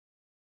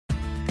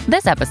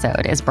This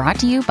episode is brought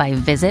to you by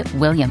Visit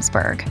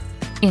Williamsburg.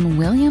 In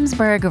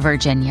Williamsburg,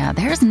 Virginia,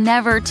 there's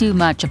never too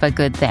much of a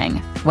good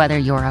thing. Whether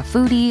you're a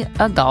foodie,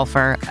 a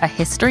golfer, a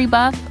history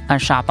buff, a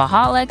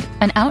shopaholic,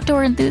 an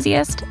outdoor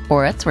enthusiast,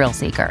 or a thrill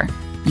seeker,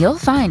 you'll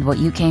find what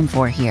you came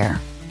for here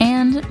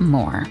and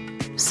more.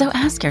 So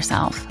ask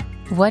yourself,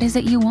 what is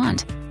it you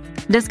want?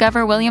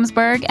 Discover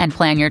Williamsburg and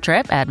plan your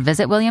trip at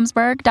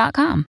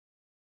visitwilliamsburg.com.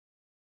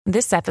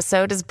 This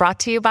episode is brought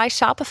to you by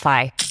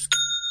Shopify.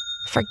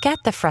 Forget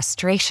the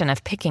frustration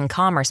of picking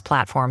commerce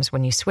platforms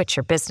when you switch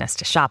your business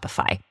to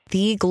Shopify,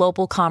 the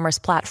global commerce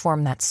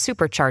platform that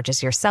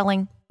supercharges your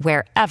selling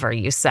wherever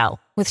you sell.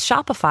 With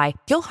Shopify,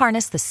 you'll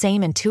harness the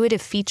same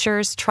intuitive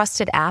features,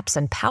 trusted apps,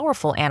 and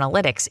powerful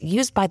analytics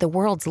used by the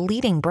world's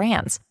leading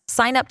brands.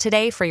 Sign up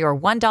today for your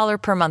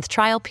 $1 per month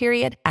trial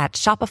period at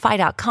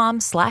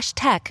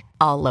shopify.com/tech,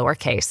 all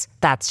lowercase.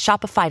 That's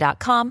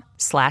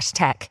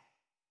shopify.com/tech.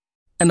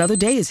 Another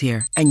day is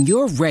here, and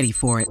you're ready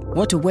for it.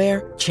 What to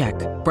wear? Check.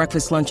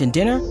 Breakfast, lunch, and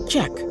dinner?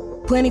 Check.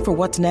 Planning for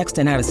what's next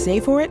and how to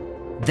save for it?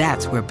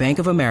 That's where Bank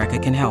of America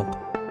can help.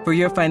 For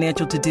your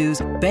financial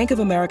to-dos, Bank of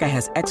America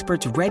has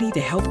experts ready to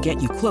help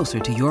get you closer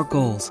to your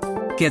goals.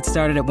 Get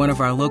started at one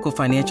of our local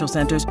financial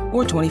centers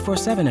or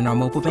 24/7 in our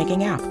mobile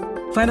banking app.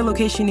 Find a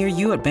location near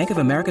you at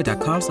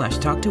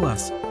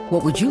bankofamerica.com/talktous.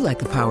 What would you like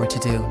the power to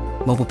do?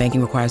 Mobile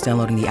banking requires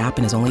downloading the app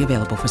and is only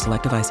available for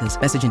select devices.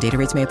 Message and data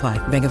rates may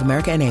apply. Bank of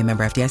America N.A.,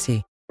 member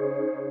FDIC.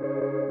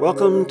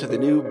 Welcome to the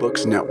New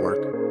Books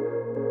Network.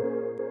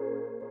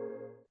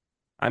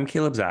 I'm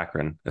Caleb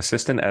Zachrin,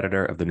 Assistant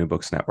Editor of the New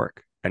Books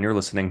Network, and you're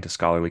listening to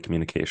Scholarly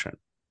Communication.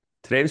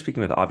 Today I'm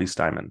speaking with Avi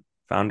Steinman,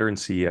 founder and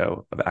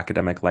CEO of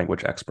Academic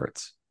Language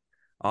Experts.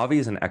 Avi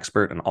is an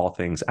expert in all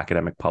things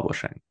academic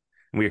publishing,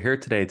 and we are here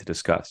today to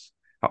discuss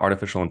how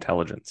artificial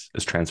intelligence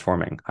is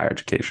transforming higher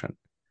education.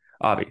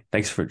 Avi,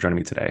 thanks for joining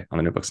me today on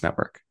the New Books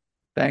Network.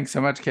 Thanks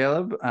so much,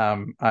 Caleb.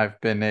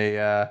 I've been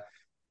a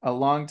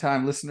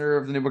long-time listener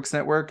of the New Books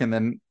Network and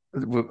then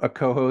a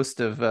co-host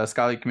of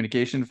Scholarly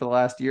Communication for the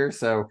last year.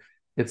 So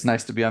it's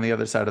nice to be on the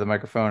other side of the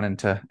microphone and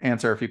to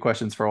answer a few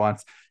questions for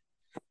once.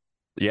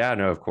 Yeah,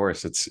 no, of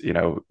course. It's,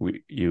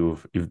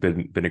 you've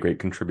been a great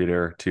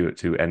contributor to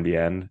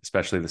NBN,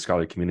 especially the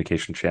Scholarly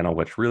Communication channel,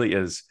 which really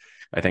is,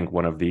 I think,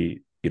 one of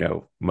the,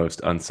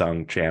 most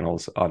unsung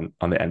channels on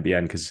the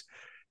NBN, because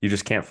you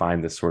just can't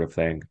find this sort of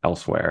thing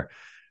elsewhere.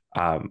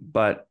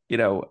 But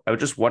I was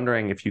just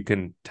wondering if you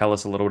can tell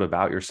us a little bit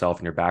about yourself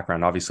and your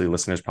background. Obviously,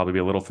 listeners probably be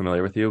a little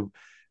familiar with you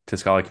to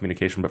Scholarly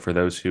Communication, but for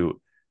those who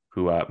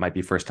might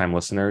be first-time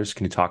listeners,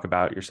 can you talk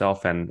about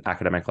yourself and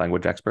Academic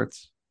Language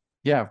Experts?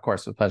 Yeah, of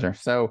course, with pleasure.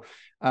 So,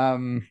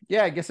 I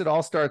guess it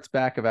all starts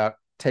back about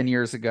 10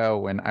 years ago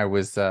when I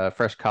was a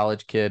fresh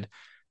college kid,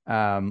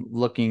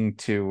 looking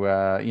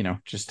to,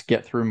 just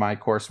get through my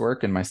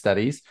coursework and my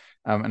studies.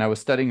 And I was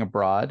studying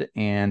abroad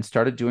and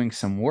started doing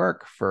some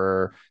work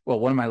for,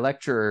 one of my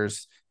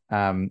lecturers.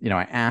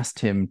 I asked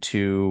him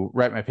to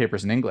write my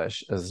papers in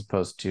English as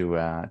opposed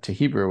to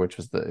Hebrew, which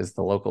is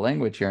the local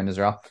language here in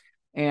Israel.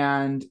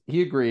 And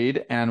he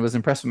agreed and was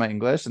impressed with my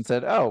English and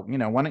said,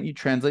 why don't you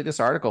translate this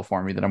article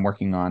for me that I'm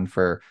working on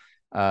for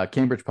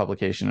Cambridge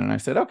publication? And I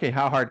said, okay,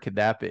 how hard could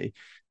that be?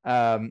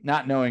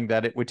 Not knowing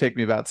that it would take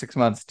me about 6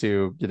 months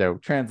to,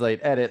 translate,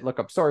 edit, look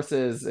up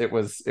sources. It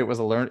was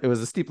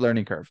a steep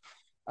learning curve.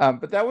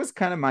 But that was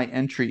kind of my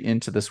entry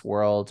into this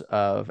world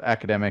of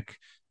academic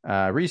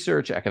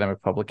research,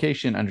 academic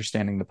publication,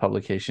 understanding the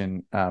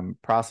publication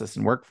process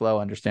and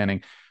workflow,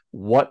 understanding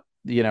what,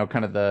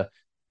 kind of the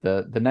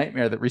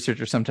nightmare that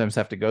researchers sometimes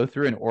have to go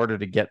through in order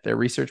to get their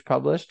research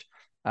published.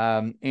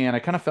 And I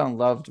kind of fell in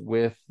love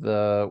with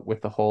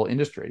the whole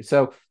industry.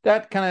 So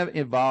that kind of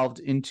evolved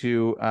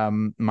into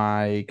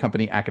my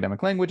company,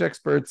 Academic Language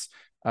Experts,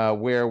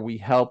 where we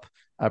help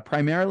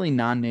primarily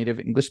non-native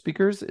English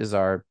speakers is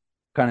our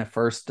kind of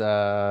first,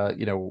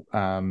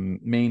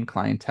 main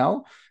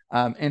clientele,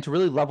 and to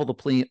really level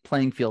the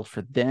playing field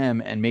for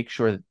them and make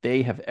sure that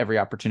they have every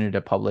opportunity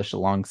to publish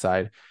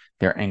alongside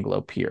their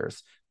Anglo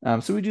peers.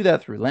 So we do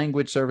that through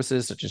language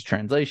services such as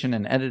translation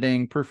and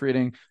editing,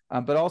 proofreading,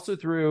 but also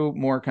through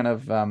more kind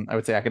of, I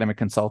would say, academic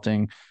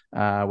consulting,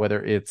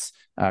 whether it's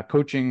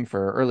coaching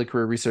for early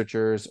career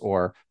researchers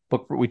or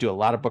we do a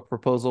lot of book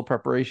proposal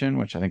preparation,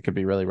 which I think could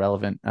be really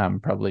relevant,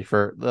 probably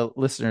for the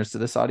listeners to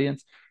this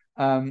audience.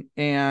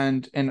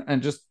 And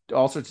just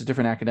all sorts of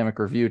different academic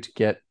review to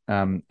get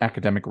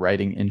academic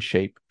writing in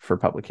shape for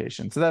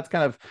publication. So that's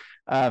kind of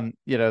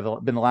been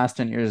the last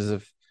 10 years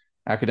of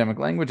Academic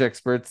Language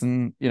Experts,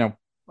 and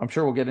I'm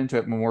sure we'll get into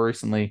it more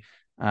recently.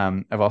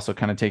 I've also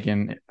kind of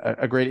taken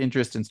a great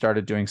interest and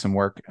started doing some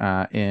work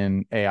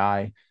in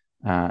AI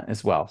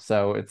as well.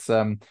 So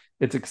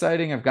it's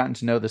exciting. I've gotten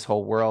to know this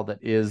whole world that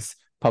is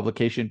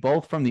publication,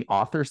 both from the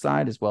author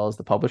side as well as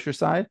the publisher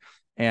side.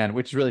 And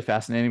which is really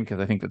fascinating because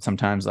I think that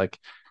sometimes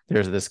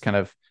there's this kind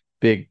of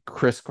big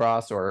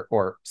crisscross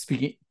or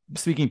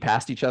speaking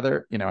past each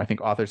other. I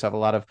think authors have a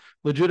lot of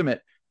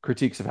legitimate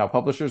critiques of how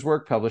publishers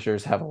work.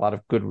 Publishers have a lot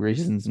of good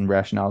reasons and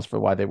rationales for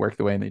why they work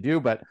the way they do.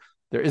 But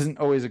there isn't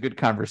always a good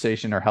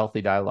conversation or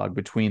healthy dialogue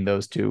between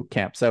those two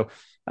camps. So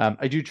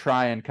I do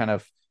try and kind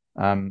of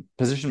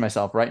position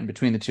myself right in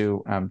between the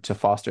two to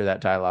foster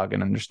that dialogue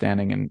and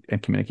understanding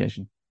and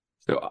communication.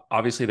 So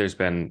obviously, there's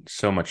been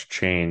so much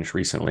change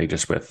recently,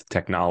 just with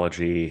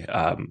technology.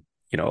 A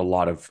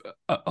lot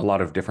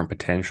of different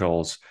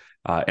potentials,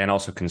 and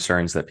also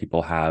concerns that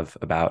people have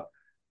about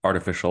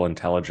artificial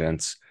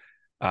intelligence.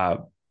 I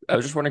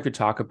was just wondering if you could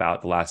talk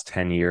about the last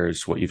 10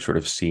 years, what you've sort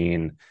of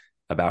seen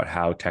about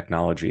how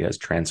technology has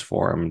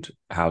transformed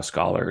how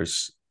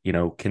scholars,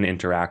 can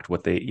interact,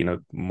 what they,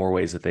 more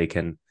ways that they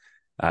can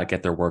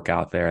get their work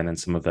out there, and then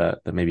some of the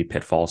maybe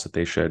pitfalls that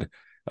they should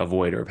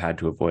avoid or have had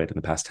to avoid in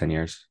the past 10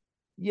 years.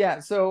 Yeah,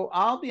 so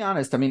I'll be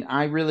honest. I mean,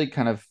 I really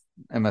kind of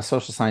am a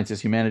social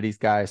sciences, humanities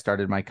guy. I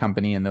started my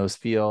company in those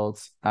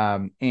fields.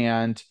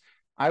 And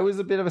I was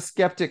a bit of a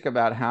skeptic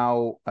about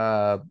how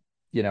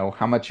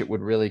much it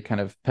would really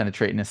kind of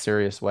penetrate in a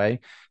serious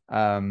way.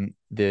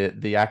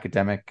 The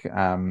academic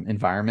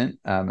environment,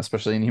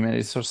 especially in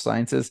humanities, social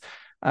sciences.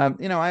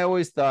 I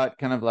always thought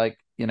kind of like,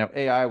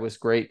 AI was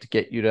great to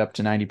get you to up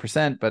to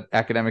 90%, but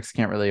academics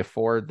can't really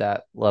afford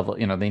that level.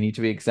 They need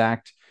to be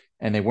exact,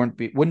 and they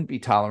wouldn't be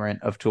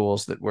tolerant of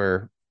tools that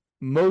were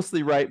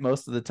mostly right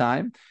most of the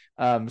time.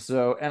 And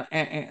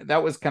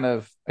that was kind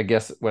of, I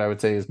guess, what I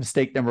would say is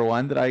mistake number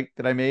one that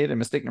I made. And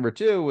mistake number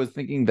two was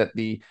thinking that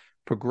the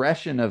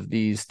progression of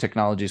these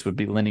technologies would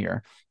be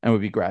linear and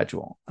would be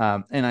gradual.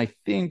 And I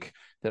think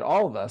that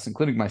all of us,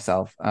 including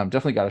myself,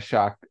 definitely got a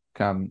shock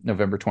come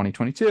November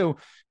 2022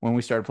 when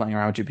we started playing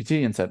around with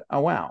GPT and said, oh,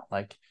 wow,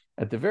 like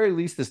at the very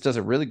least, this does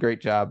a really great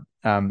job,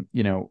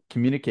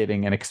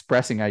 communicating and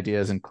expressing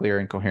ideas in clear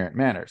and coherent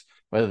manners.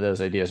 Whether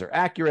those ideas are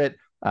accurate,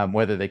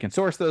 whether they can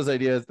source those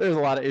ideas, there's a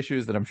lot of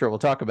issues that I'm sure we'll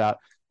talk about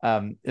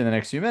in the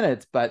next few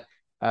minutes. But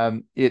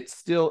it's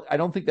still, I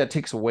don't think that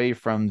takes away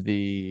from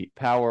the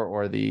power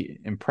or the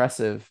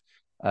impressiveness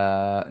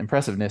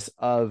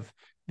of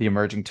the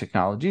emerging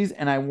technologies.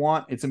 And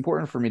it's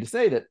important for me to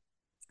say that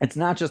it's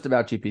not just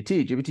about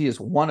GPT. GPT is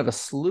one of a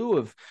slew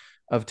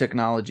of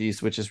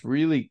technologies, which is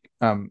really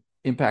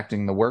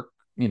impacting the work,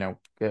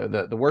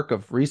 the work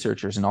of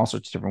researchers in all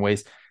sorts of different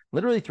ways,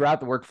 literally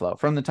throughout the workflow,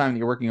 from the time that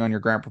you're working on your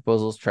grant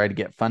proposals, try to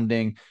get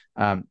funding,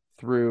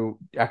 through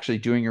actually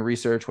doing your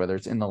research, whether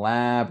it's in the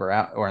lab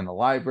or in the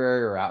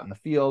library or out in the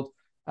field,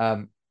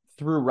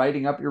 through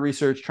writing up your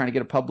research, trying to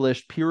get it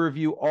published, peer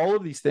review, all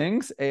of these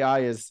things, AI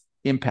is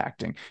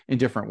impacting in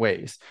different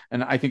ways.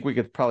 And I think we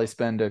could probably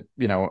spend an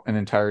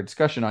entire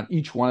discussion on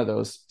each one of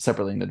those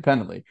separately and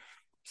independently.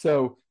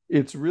 So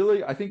it's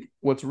really, I think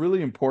what's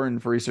really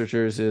important for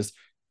researchers is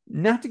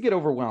not to get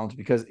overwhelmed,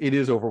 because it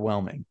is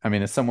overwhelming. I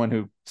mean, as someone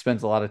who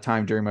spends a lot of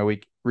time during my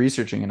week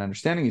researching and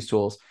understanding these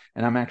tools,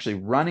 and I'm actually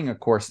running a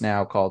course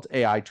now called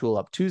AI Tool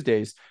Up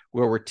Tuesdays,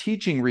 where we're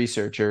teaching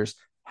researchers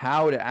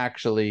how to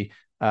actually,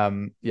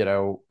 we're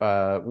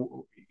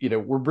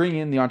bringing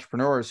in the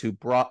entrepreneurs who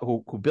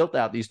built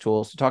out these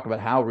tools to talk about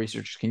how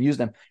researchers can use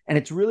them. And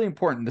it's really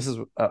important. This is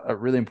a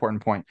really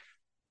important point.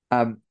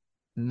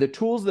 The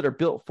tools that are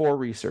built for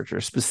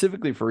researchers,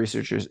 specifically for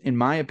researchers, in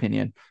my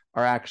opinion,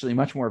 are actually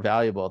much more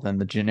valuable than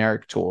the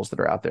generic tools that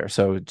are out there.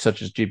 So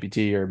such as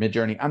GPT or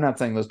Midjourney. I'm not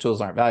saying those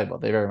tools aren't valuable.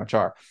 They very much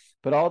are.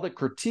 But all the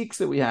critiques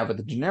that we have with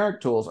the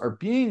generic tools are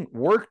being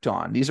worked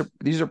on. These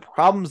are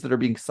problems that are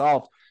being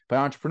solved by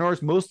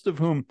entrepreneurs, most of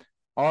whom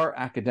are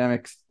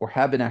academics or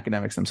have been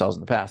academics themselves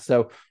in the past.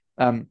 So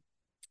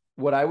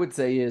what I would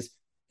say is,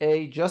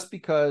 just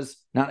because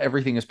not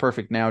everything is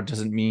perfect now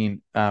doesn't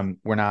mean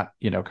we're not,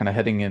 kind of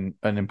heading in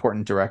an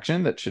important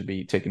direction that should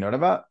be taken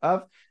note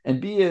of. And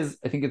B is,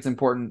 I think it's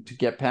important to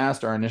get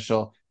past our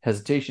initial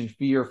hesitation,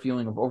 fear,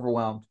 feeling of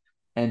overwhelmed,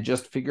 and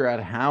just figure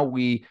out how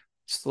we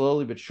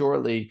slowly but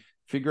surely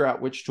figure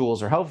out which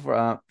tools are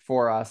helpful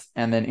for us,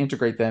 and then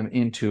integrate them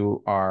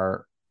into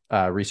our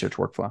research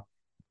workflow.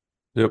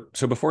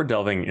 So before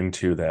delving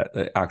into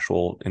the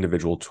actual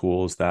individual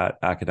tools that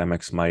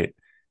academics might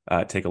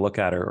take a look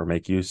at or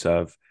make use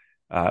of,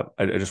 I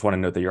just want to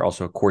note that you're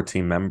also a core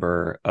team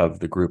member of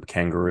the group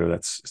Kangaroo.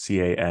 That's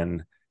CANGARU.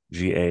 And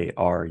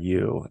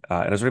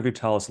I was wondering if you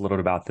tell us a little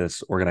bit about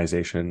this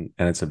organization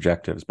and its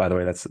objectives. By the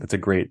way, that's a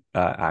great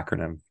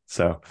acronym.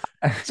 So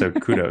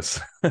kudos.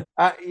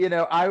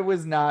 I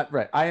was not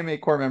right. I am a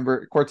core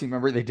team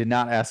member. They did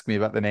not ask me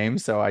about the name,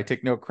 so I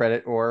take no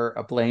credit or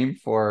blame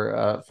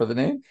for the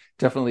name.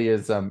 Definitely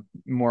is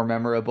more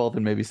memorable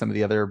than maybe some of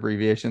the other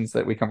abbreviations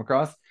that we come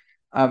across.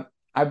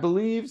 I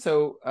believe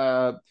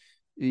so.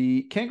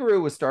 The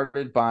Kangaroo was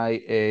started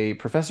by a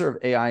professor of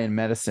AI and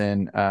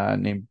medicine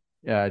named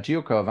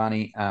Gio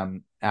Coavani,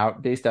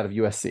 based out of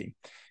USC.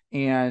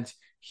 And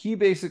he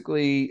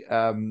basically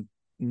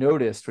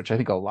noticed, which I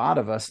think a lot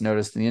of us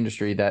noticed in the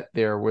industry, that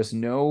there was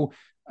no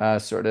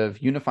sort of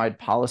unified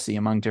policy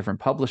among different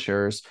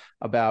publishers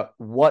about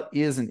what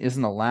is and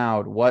isn't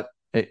allowed,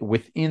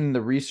 within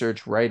the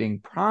research writing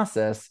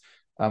process,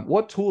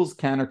 what tools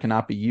can or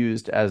cannot be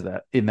used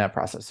in that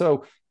process.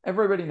 So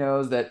everybody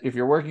knows that if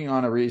you're working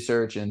on a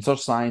research in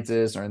social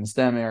sciences or in the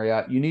STEM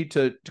area, you need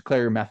to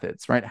declare your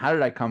methods, right? How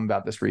did I come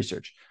about this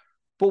research?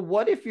 But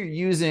what if you're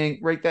using,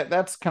 right,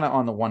 that's kind of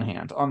on the one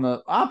hand. On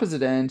the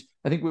opposite end,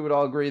 I think we would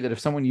all agree that if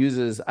someone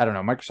uses, I don't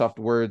know, Microsoft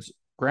Word's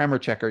grammar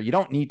checker, you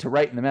don't need to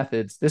write in the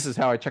methods, this is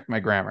how I check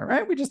my grammar,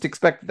 right? We just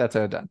expect that's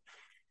how it's done.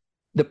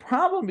 The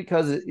problem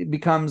because it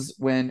becomes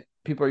when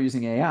people are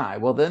using AI,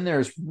 well, then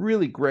there's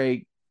really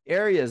gray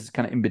areas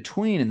kind of in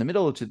between, in the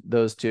middle of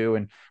those two.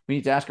 And we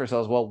need to ask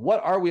ourselves, well,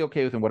 what are we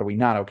okay with and what are we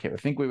not okay with?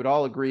 I think we would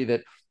all agree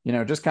that,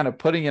 just kind of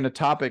putting in a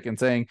topic and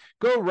saying,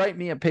 go write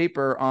me a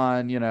paper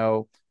on,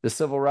 the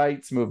civil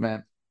rights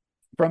movement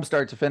from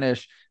start to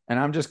finish, and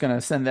I'm just going to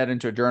send that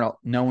into a journal.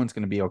 No one's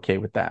going to be okay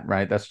with that,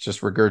 right? That's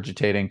just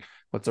regurgitating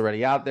what's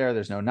already out there.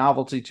 There's no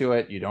novelty to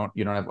it. You don't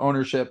have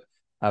ownership.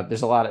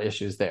 There's a lot of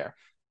issues there.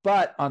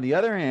 But on the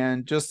other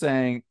hand, just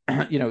saying,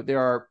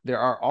 there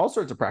are all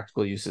sorts of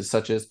practical uses,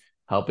 such as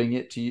using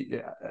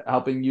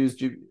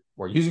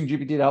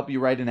GPT to help you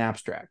write an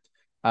abstract,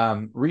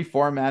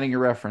 reformatting your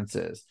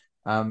references,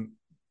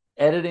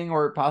 editing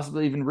or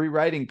possibly even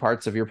rewriting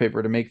parts of your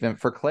paper to make them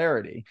for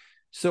clarity.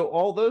 So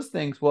all those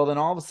things, well, then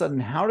all of a sudden,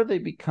 how do they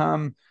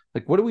become,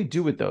 like, what do we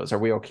do with those? Are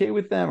we okay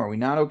with them? Are we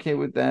not okay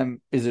with them?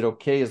 Is it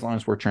okay as long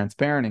as we're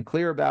transparent and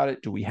clear about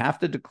it? Do we have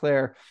to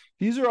declare?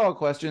 These are all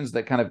questions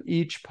that kind of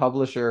each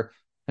publisher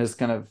has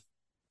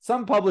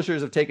some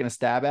publishers have taken a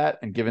stab at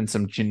and given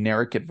some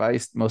generic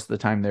advice. Most of the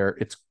time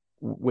it's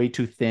way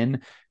too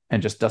thin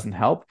and just doesn't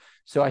help.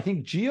 So I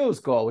think Gio's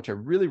goal, which I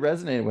really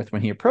resonated with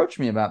when he approached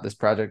me about this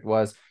project,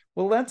 was,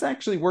 well, let's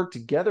actually work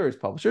together as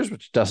publishers,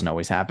 which doesn't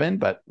always happen,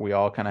 but we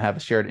all kind of have a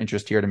shared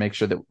interest here to make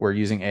sure that we're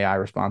using AI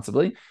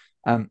responsibly.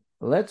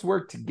 Let's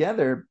work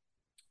together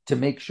to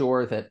make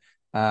sure that,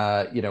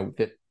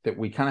 that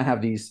we kind of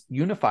have these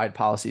unified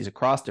policies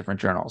across different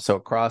journals.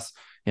 So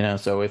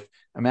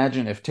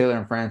imagine if Taylor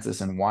and Francis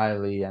and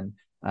Wiley and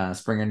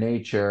Springer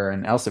Nature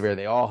and Elsevier,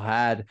 they all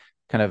had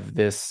kind of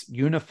this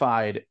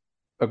unified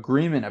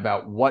agreement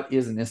about what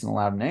is and isn't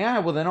allowed in AI,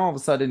 well, then all of a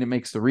sudden it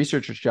makes the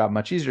researcher's job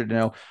much easier to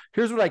know,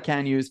 here's what I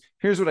can use,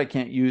 here's what I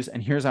can't use,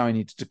 and here's how I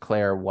need to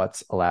declare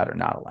what's allowed or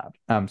not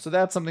allowed. So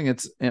that's something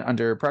that's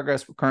under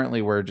progress.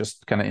 Currently, we're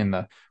just kind of in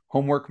the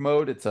homework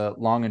mode. It's a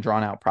long and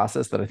drawn out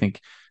process that I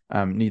think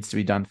needs to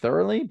be done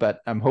thoroughly,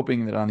 but I'm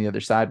hoping that on the other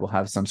side, we'll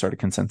have some sort of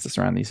consensus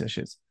around these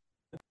issues.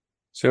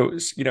 So,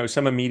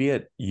 some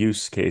immediate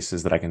use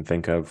cases that I can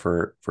think of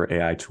for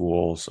AI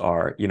tools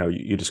are,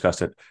 you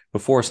discussed it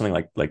before,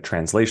 something like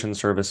translation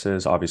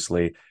services.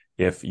 Obviously,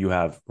 if you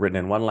have written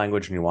in one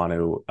language and you want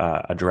to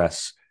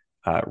address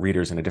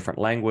readers in a different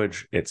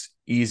language, it's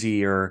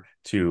easier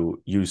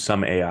to use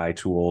some AI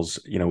tools,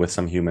 with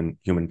some human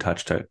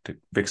touch to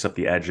fix up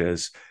the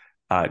edges,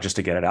 just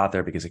to get it out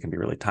there, because it can be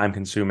really time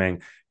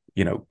consuming.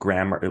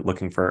 Grammar,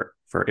 looking for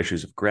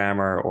issues of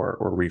grammar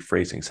or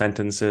rephrasing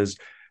sentences.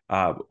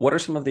 What are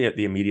some of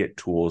the immediate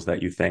tools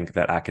that you think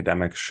that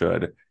academics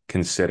should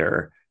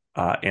consider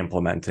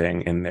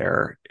implementing in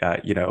their,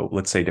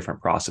 let's say different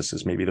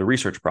processes, maybe the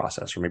research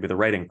process or maybe the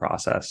writing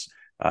process,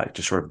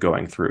 just sort of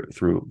going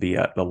through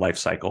the life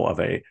cycle of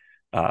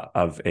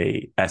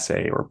a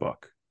essay or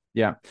book?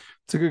 Yeah,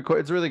 it's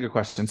a really good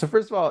question. So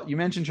first of all, you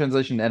mentioned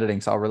translation and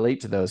editing, so I'll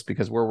relate to those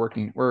because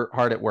we're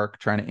hard at work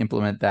trying to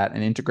implement that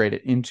and integrate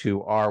it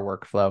into our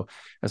workflow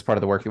as part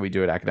of the work that we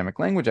do at Academic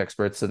Language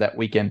Experts, so that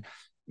we can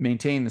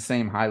maintain the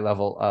same high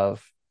level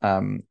of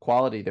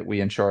quality that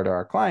we ensure to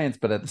our clients,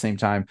 but at the same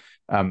time,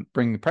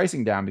 bring the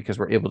pricing down because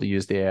we're able to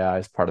use the AI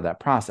as part of that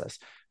process.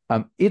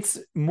 It's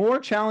more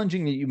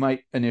challenging than you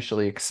might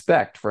initially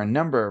expect for a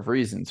number of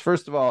reasons.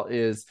 First of all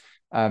is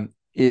as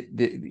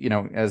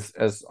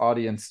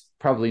audience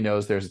probably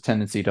knows, there's a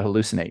tendency to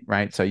hallucinate,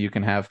 right? So you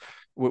can have,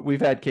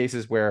 we've had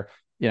cases where,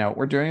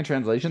 we're doing a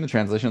translation. The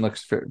translation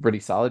looks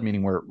pretty solid,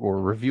 meaning we're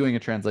reviewing a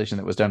translation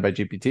that was done by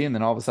GPT. And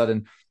then all of a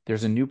sudden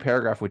there's a new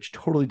paragraph, which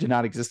totally did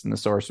not exist in the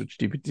source, which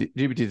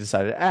GPT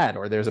decided to add,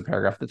 or there's a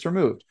paragraph that's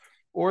removed,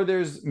 or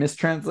there's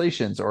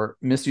mistranslations or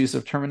misuse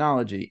of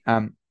terminology,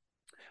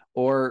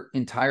 or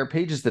entire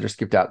pages that are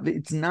skipped out.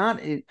 It's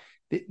not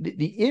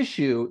the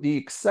issue, the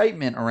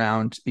excitement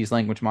around these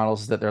language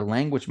models is that they're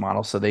language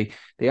models. So they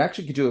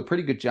actually could do a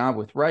pretty good job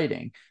with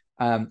writing.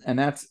 And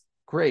that's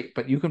great,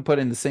 but you can put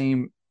in the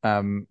same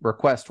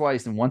request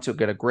twice, and once you'll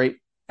get a great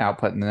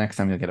output and the next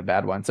time you'll get a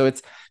bad one. So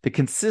it's the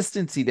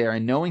consistency there,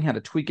 and knowing how to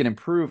tweak and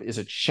improve is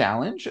a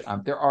challenge.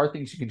 There are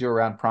things you can do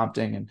around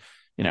prompting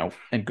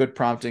and good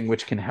prompting,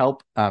 which can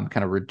help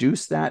kind of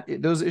reduce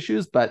those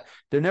issues, but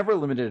they're never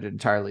limited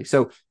entirely.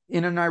 So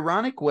in an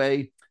ironic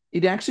way,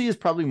 it actually is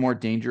probably more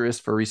dangerous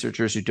for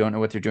researchers who don't know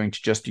what they're doing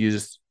to just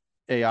use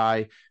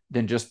AI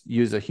than just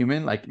use a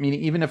human. Like,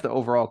 meaning even if the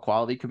overall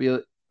quality could be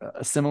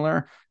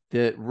similar,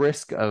 the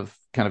risk of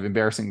kind of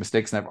embarrassing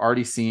mistakes. And I've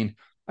already seen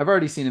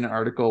an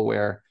article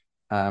where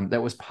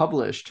that was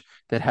published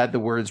that had the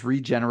words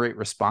regenerate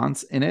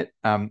response in it,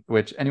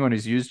 which anyone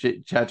who's used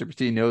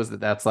ChatGPT knows that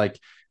that's like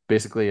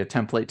basically a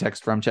template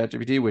text from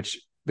ChatGPT, which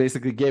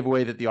basically gave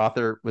away that the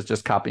author was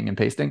just copying and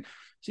pasting.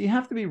 So you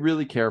have to be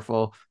really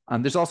careful.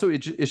 There's also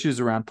issues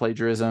around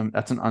plagiarism.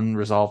 That's an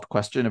unresolved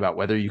question about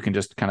whether you can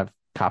just kind of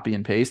copy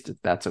and paste.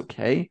 That's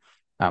okay.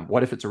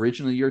 What if it's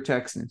originally your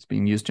text and it's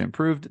being used to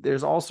improve?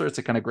 There's all sorts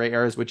of kind of gray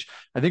areas, which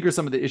I think are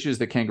some of the issues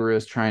that Kangaroo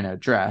is trying to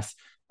address.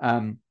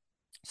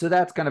 So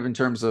that's kind of in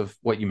terms of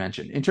what you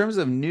mentioned. In terms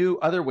of new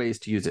other ways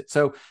to use it.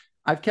 So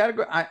I've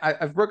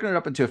broken it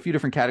up into a few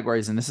different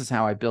categories, and this is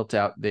how I built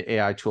out the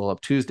AI Tool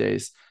Up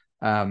Tuesdays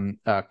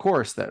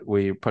course that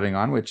we're putting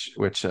on, which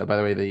by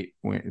the way,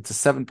 it's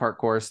a 7-part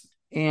course.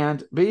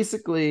 And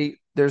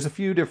basically, there's a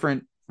few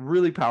different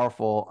really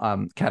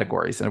powerful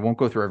categories, and I won't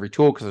go through every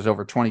tool because there's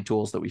over 20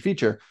 tools that we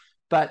feature.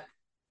 But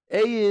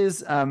A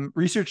is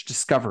research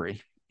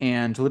discovery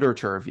and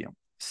literature review.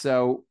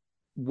 So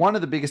one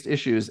of the biggest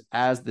issues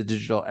as the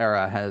digital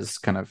era has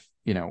kind of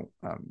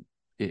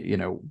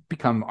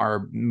become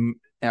our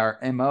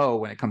MO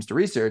when it comes to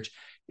research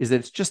is that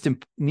it's just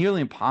nearly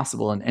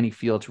impossible in any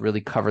field to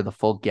really cover the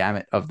full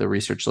gamut of the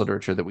research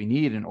literature that we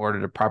need in order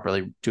to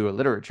properly do a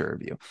literature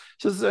review.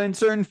 So in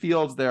certain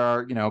fields, there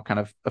are, kind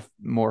of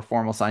more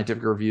formal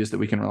scientific reviews that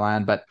we can rely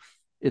on, but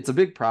it's a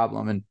big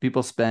problem. And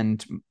people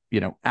spend,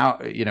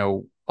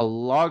 a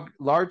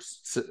large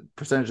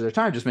percentage of their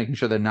time just making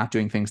sure they're not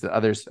doing things that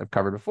others have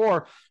covered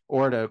before,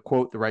 or to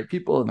quote the right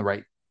people in the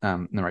right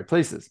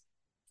places.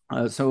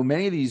 So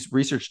many of these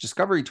research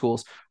discovery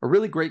tools are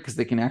really great because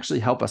they can actually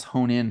help us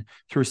hone in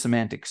through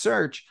semantic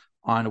search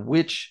on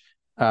which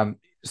kind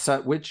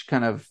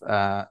of,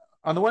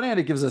 on the one hand,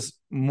 it gives us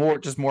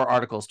more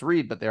articles to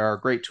read, but there are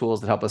great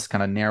tools that help us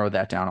kind of narrow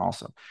that down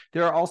also.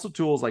 There are also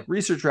tools like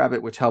Research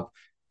Rabbit, which help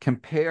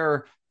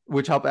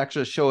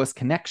actually show us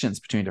connections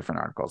between different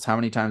articles. How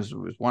many times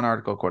was one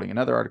article quoting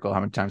another article? How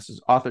many times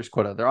does authors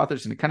quote other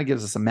authors? And it kind of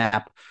gives us a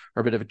map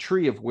or a bit of a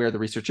tree of where the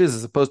research is,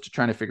 as opposed to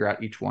trying to figure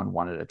out each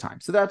one at a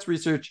time. So that's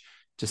research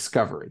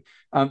discovery.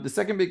 The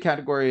second big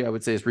category I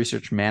would say is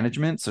research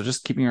management. So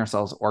just keeping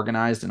ourselves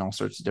organized in all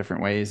sorts of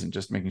different ways, and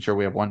just making sure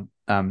we have one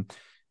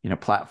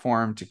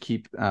platform to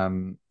keep our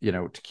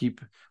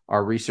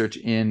research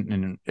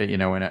in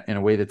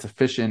a way that's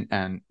efficient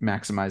and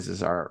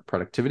maximizes our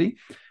productivity.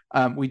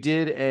 We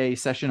did a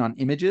session on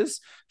images.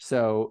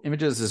 So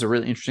images is a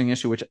really interesting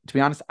issue, which, to be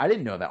honest, I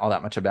didn't know all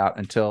that much about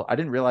until I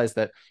didn't realize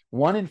that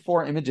 1 in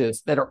 4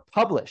 images that are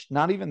published,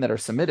 not even that are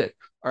submitted,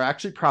 are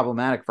actually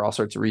problematic for all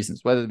sorts of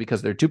reasons, whether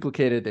because they're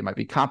duplicated, they might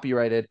be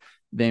copyrighted,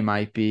 they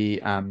might be,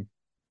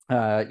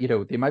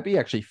 they might be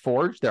actually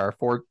forged. There are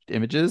forged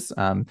images.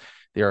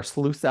 There are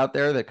sleuths out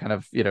there that kind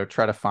of,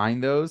 try to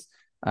find those.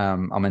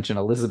 I'll mention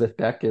Elizabeth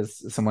Beck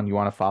is someone you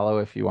want to follow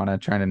if you want to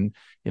try and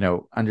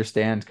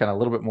understand kind of a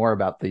little bit more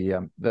about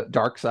the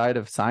dark side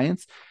of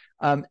science.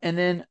 And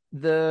then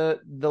the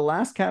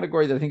last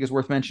category that I think is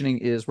worth mentioning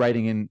is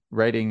writing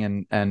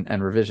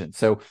and revision.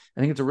 So I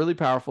think it's a really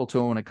powerful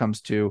tool when it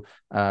comes to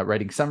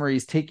writing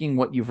summaries, taking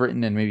what you've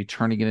written and maybe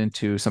turning it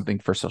into something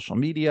for social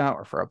media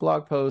or for a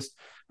blog post,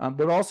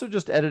 but also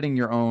just editing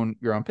your own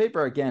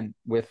paper, again,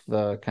 with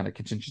the kind of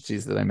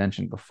contingencies that I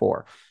mentioned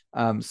before.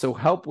 So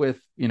help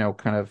with,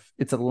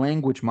 it's a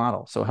language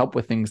model. So help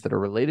with things that are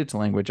related to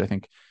language, I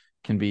think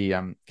can be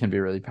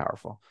really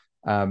powerful.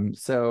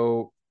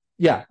 So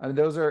yeah,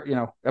 those are,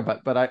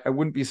 but I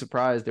wouldn't be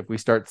surprised if we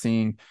start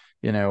seeing,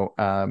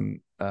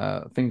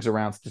 things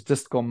around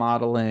statistical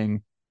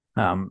modeling,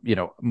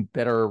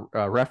 better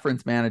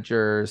reference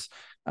managers.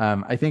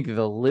 I think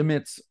the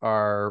limits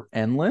are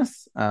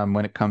endless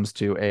when it comes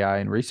to AI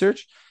and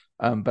research.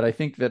 But I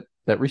think that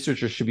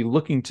researchers should be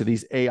looking to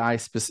these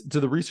to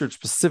the research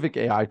specific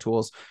AI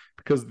tools,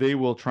 because they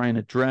will try and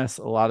address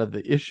a lot of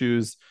the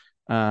issues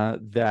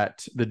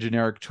that the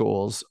generic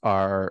tools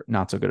are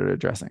not so good at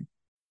addressing.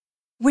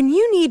 When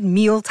you need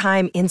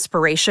mealtime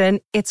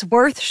inspiration, it's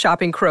worth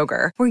shopping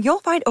Kroger, where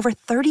you'll find over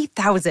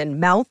 30,000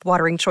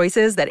 mouth-watering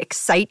choices that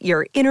excite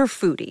your inner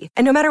foodie.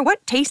 And no matter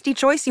what tasty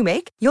choice you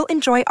make, you'll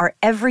enjoy our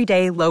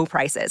everyday low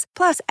prices,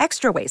 plus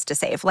extra ways to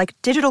save, like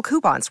digital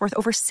coupons worth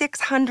over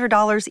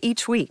 $600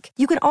 each week.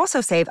 You can also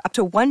save up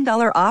to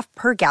 $1 off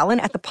per gallon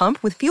at the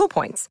pump with fuel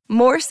points.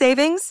 More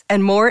savings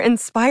and more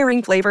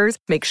inspiring flavors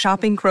make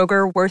shopping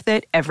Kroger worth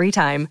it every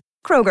time.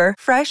 Kroger,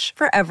 fresh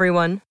for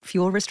everyone.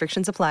 Fuel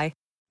restrictions apply.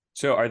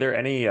 So are there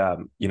any,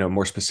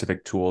 more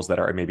specific tools that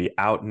are maybe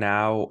out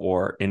now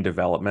or in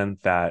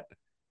development that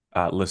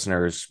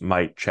listeners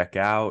might check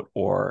out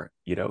or,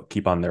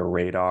 keep on their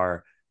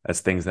radar as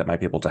things that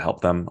might be able to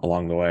help them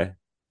along the way?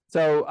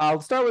 So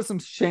I'll start with some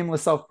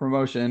shameless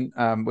self-promotion,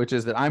 which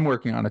is that I'm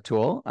working on a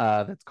tool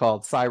that's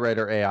called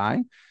SciWriter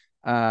AI.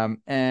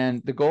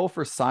 And the goal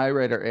for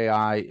SciWriter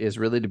AI is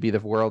really to be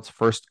the world's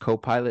first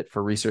co-pilot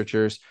for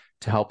researchers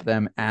to help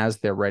them as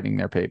they're writing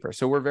their paper.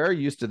 So we're very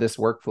used to this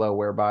workflow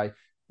whereby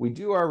we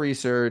do our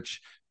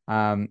research,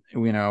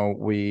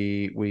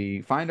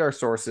 we find our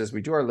sources,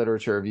 we do our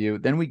literature review,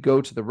 then we go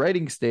to the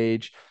writing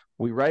stage,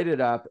 we write it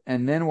up,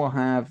 and then we'll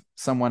have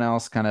someone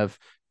else kind of,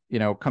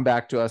 come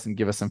back to us and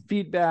give us some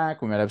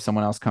feedback. We might have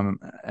someone else come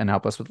and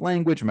help us with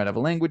language. We might have a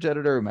language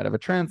editor. We might have a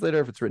translator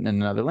if it's written in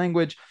another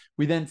language.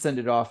 We then send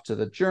it off to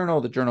the journal.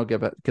 The journal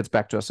gets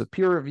back to us with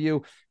peer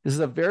review. This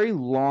is a very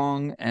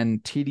long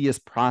and tedious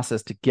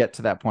process to get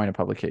to that point of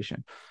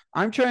publication.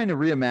 I'm trying to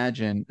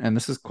reimagine, and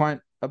this is quite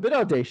a bit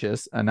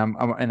audacious, and I'm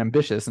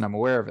ambitious, and I'm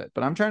aware of it,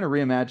 but I'm trying to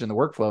reimagine the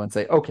workflow and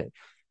say, okay,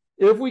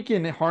 if we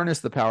can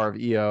harness the power of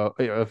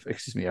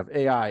of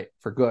AI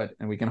for good,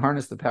 and we can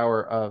harness the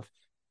power of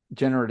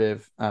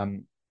generative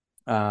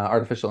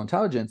artificial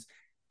intelligence,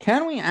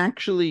 can we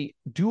actually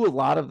do a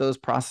lot of those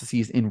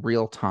processes in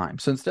real time?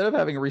 So instead of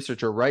having a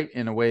researcher write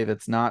in a way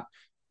that's not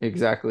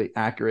exactly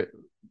accurate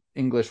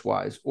English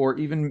wise, or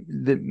even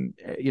the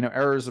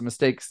errors or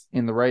mistakes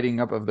in the writing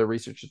up of the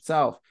research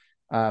itself,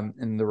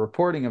 in the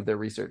reporting of their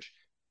research,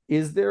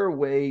 is there a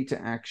way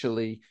to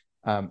actually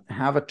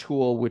have a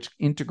tool which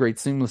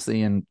integrates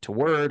seamlessly into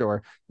Word,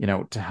 or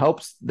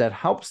helps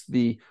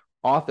the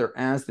author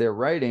as they're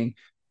writing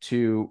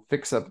to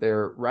fix up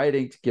their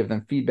writing, to give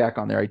them feedback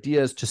on their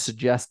ideas, to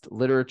suggest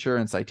literature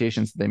and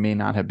citations that they may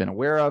not have been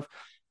aware of?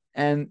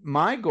 And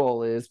my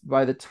goal is,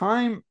 by the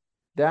time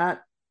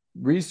that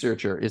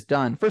researcher is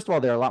done, first of all,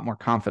 they're a lot more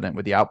confident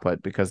with the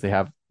output because they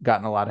have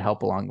gotten a lot of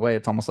help along the way.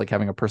 It's almost like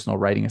having a personal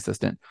writing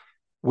assistant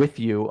with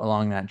you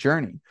along that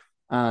journey.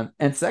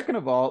 And second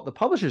of all, the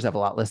publishers have a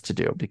lot less to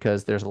do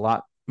because there's a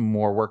lot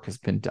more work has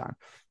been done.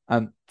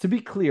 To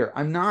be clear,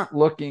 I'm not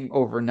looking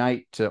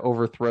overnight to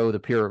overthrow the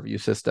peer review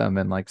system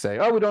and say,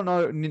 oh,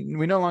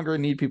 we no longer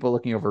need people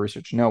looking over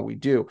research. No, we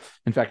do.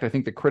 In fact, I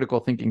think the critical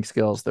thinking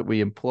skills that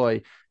we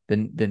employ, the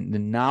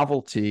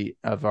novelty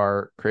of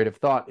our creative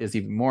thought is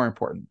even more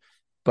important.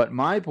 But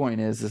my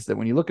point is that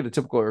when you look at a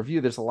typical review,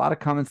 there's a lot of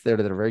comments there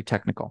that are very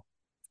technical.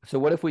 So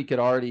what if we could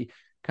already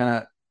kind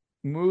of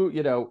move,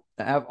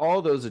 have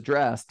all those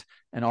addressed,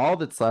 and all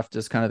that's left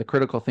is kind of the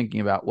critical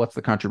thinking about what's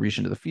the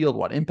contribution to the field,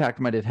 what impact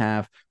might it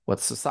have, what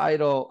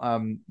societal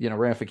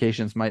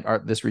ramifications might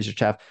this research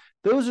have.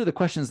 Those are the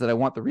questions that I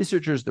want the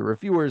researchers, the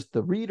reviewers,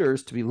 the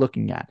readers to be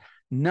looking at,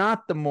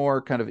 not the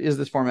more kind of, is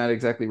this format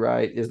exactly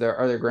right?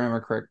 Are there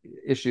grammar correct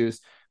issues?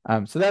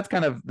 So that's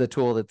kind of the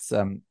tool that's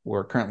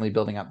we're currently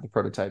building up the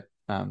prototype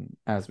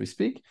as we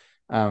speak.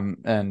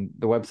 And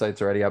the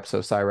website's already up, so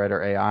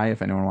SciWriter AI,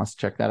 if anyone wants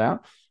to check that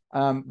out.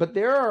 But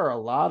there are a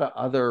lot of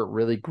other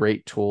really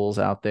great tools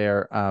out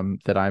there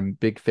that I'm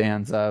big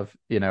fans of.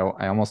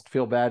 I almost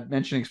feel bad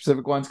mentioning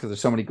specific ones because there's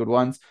so many good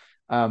ones.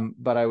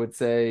 But I would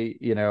say,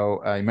 you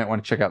might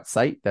want to check out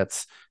Scite.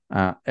 That's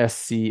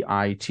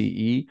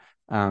SCITE,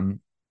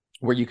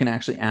 where you can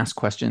actually ask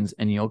questions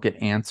and you'll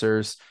get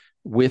answers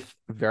with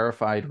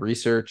verified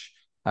research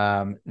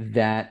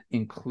that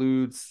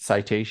includes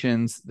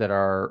citations that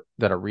are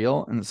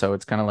real. And so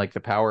it's kind of like the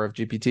power of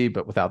GPT,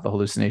 but without the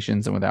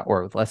hallucinations and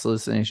with less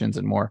hallucinations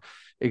and more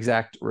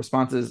exact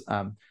responses.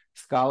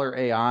 Scholar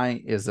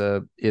AI is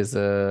a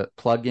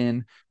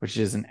plugin, which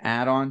is an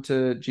add-on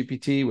to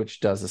GPT, which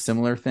does a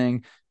similar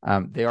thing.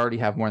 They already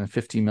have more than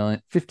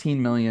 15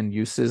 million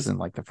uses in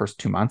the first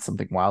 2 months,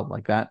 something wild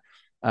like that.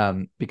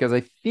 Because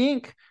I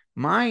think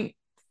my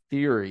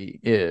theory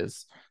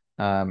is,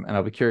 and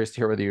I'll be curious to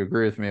hear whether you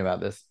agree with me about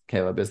this,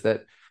 Caleb, is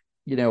that,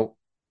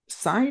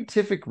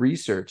 scientific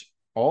research,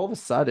 all of a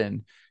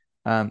sudden,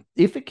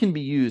 if it can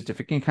be used, if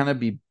it can kind of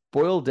be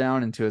boiled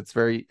down into its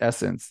very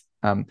essence,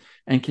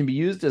 and can be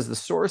used as the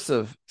source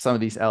of some of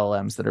these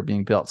LLMs that are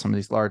being built, some of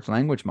these large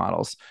language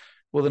models,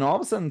 well, then all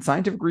of a sudden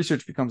scientific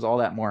research becomes all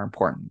that more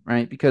important,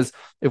 right? Because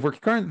if we're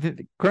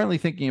currently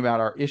thinking about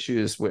our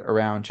issues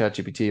around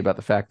ChatGPT, about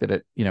the fact that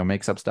it,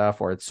 makes up stuff,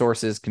 or its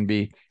sources can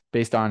be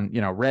based on,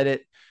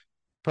 Reddit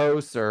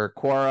posts or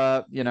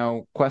Quora,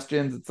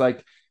 questions, it's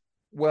like,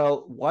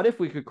 well, what if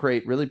we could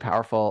create really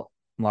powerful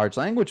large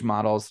language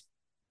models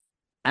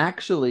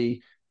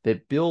actually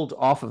that build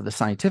off of the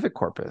scientific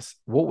corpus?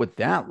 What would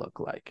that look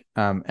like?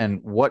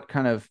 And what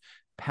kind of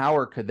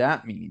power could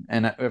that mean?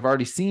 And I've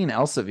already seen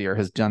Elsevier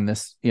has done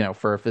this,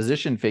 for a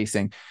physician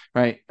facing,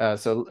 right?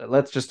 So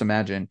let's just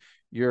imagine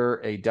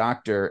you're a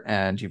doctor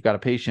and you've got a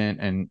patient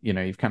and,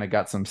 you've kind of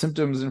got some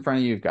symptoms in front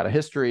of you, you've got a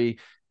history.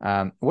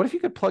 What if you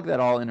could plug that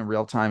all in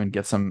real time and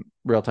get some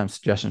real-time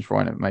suggestions for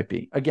what it might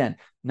be? Again,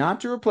 not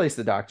to replace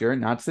the doctor,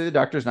 not to say the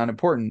doctor is not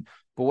important,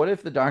 but what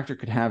if the doctor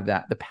could have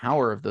the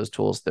power of those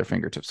tools at their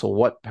fingertips? So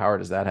what power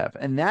does that have?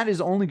 And that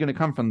is only going to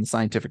come from the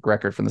scientific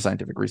record, from the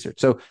scientific research.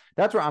 So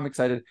that's where I'm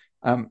excited.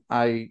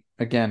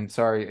 Shameless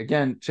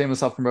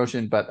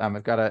self-promotion, but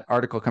I've got an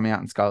article coming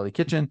out in Scholarly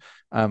Kitchen,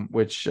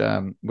 which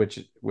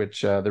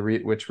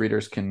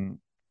readers can,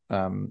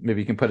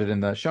 maybe you can put it in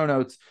the show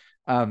notes,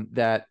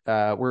 that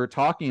we're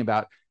talking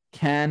about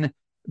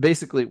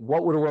basically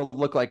what would a world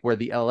look like where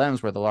the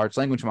LLMs, where the large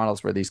language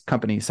models, where these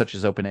companies such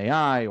as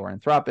OpenAI or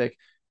Anthropic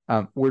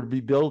would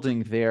be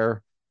building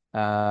their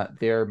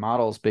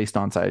models based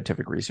on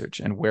scientific research,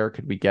 and where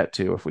could we get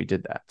to if we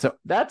did that? So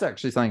that's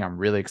actually something I'm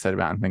really excited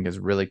about and think is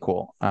really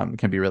cool.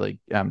 Can be really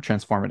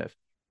transformative.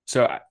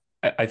 So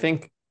I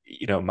think,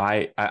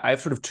 I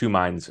have sort of two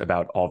minds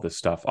about all this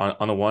stuff.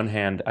 On the one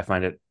hand, I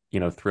find it,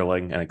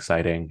 thrilling and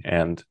exciting.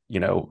 And,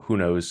 who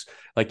knows,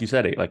 like you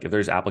said, like if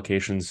there's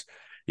applications,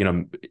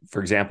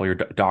 for example, your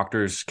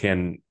doctors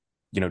can,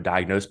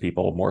 diagnose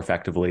people more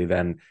effectively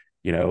than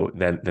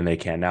they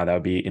can now. That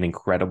would be an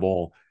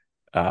incredible,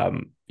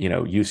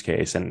 use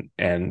case.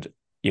 And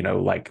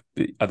like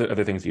the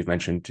other things you've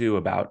mentioned too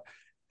about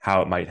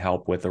how it might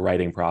help with the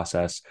writing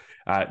process.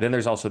 Then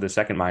there's also the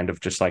second mind of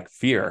just like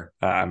fear.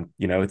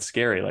 It's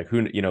scary. Like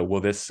who,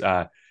 will this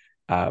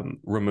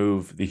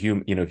remove the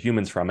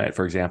humans from it?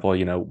 For example,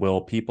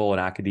 will people in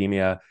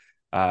academia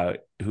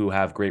who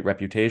have great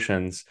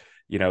reputations,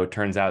 it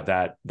turns out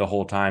that the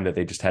whole time that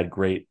they just had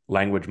great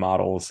language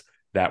models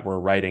that were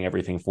writing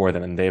everything for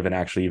them, and they haven't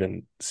actually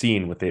even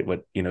seen what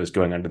is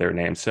going under their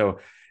name. So,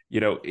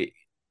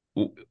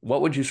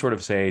 what would you sort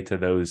of say to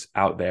those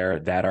out there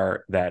that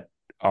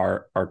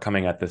are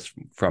coming at this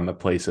from a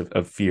place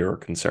of fear or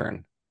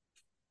concern?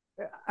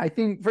 I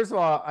think, first of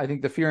all, I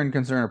think the fear and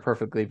concern are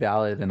perfectly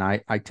valid. And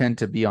I tend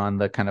to be on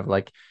the kind of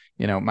like,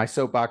 my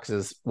soapbox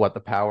is what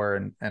the power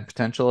and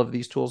potential of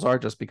these tools are,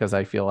 just because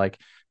I feel like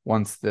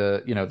once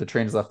the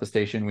train has left the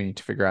station, we need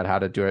to figure out how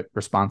to do it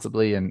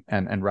responsibly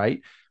and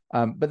right.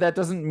 But that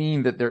doesn't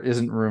mean that there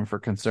isn't room for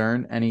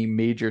concern. Any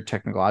major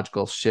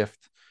technological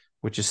shift,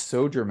 which is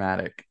so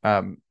dramatic,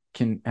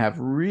 can have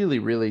really,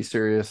 really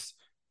serious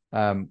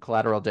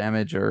collateral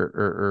damage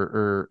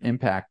or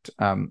impact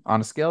on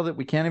a scale that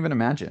we can't even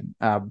imagine.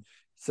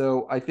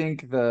 So I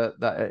think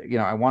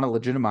I want to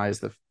legitimize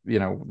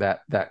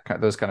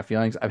those kind of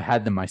feelings. I've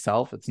had them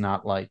myself. It's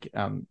not like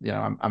I'm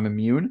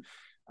immune.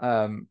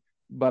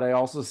 But I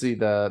also see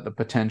the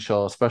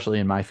potential, especially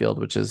in my field,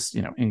 which is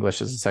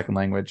English as a second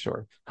language,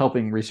 or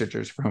helping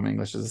researchers for whom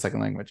English is a second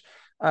language.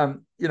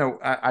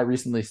 I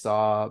recently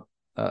saw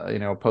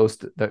a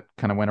post that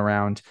kind of went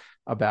around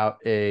about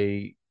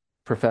a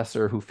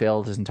professor who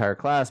failed his entire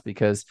class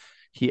because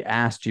he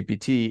asked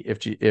GPT if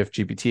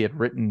GPT had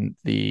written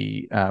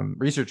the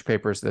research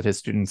papers that his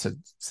students had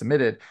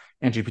submitted,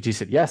 and GPT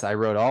said, yes, I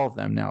wrote all of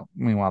them. Now,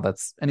 meanwhile,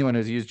 that's anyone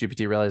who's used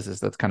GPT realizes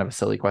that's kind of a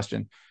silly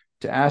question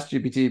to ask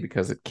GPT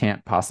because it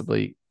can't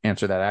possibly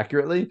answer that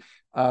accurately.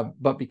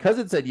 But because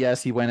it said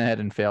yes, he went ahead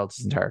and failed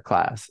his entire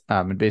class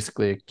and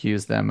basically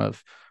accused them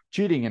of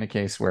cheating in a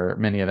case where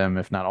many of them,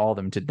 if not all of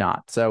them, did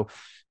not. So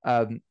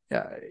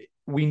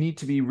we need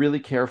to be really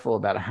careful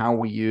about how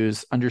we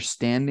use,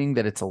 understanding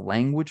that it's a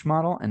language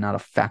model and not a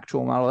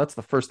factual model. That's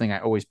the first thing I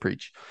always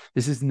preach.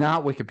 This is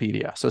not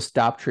Wikipedia, so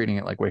stop treating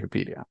it like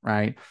Wikipedia,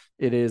 right?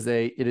 It is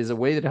a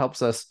way that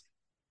helps us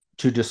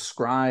to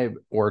describe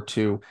or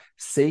to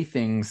say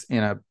things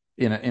in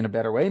a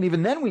better way. And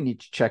even then we need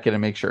to check it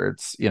and make sure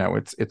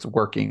it's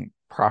working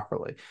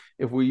properly.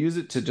 If we use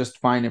it to just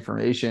find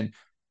information,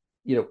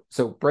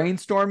 so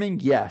brainstorming,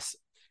 yes.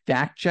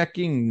 Fact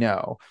checking,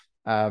 no.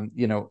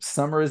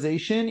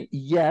 Summarization,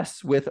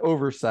 yes, with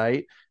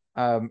oversight.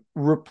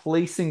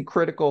 Replacing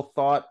critical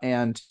thought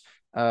and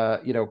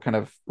kind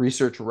of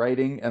research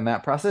writing and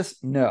that process,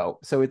 no.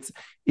 So it's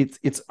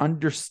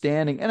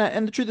understanding,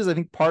 and the truth is, I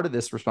think part of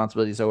this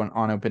responsibility is on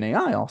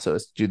OpenAI also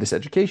is to do this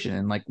education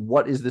and like,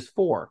 what is this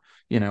for?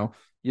 You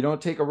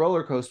don't take a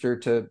roller coaster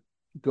to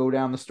go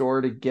down the store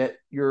to get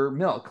your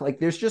milk. Like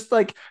there's a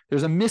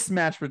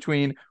mismatch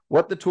between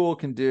what the tool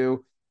can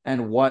do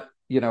and what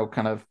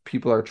kind of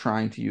people are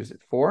trying to use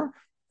it for.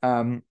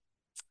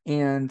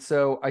 And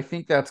so I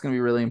think that's going to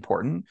be really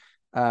important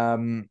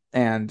and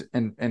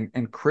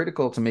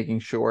critical to making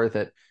sure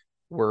that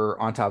we're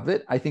on top of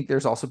it. I think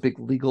there's also big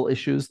legal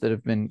issues that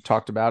have been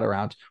talked about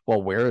around,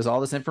 well, where is all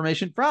this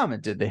information from?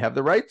 And did they have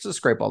the rights to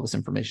scrape all this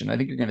information? I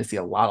think you're going to see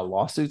a lot of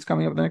lawsuits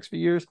coming up in the next few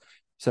years.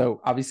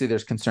 So obviously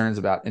there's concerns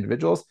about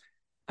individuals.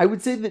 I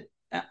would say that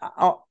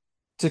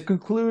to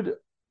conclude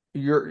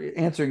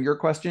answering your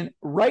question,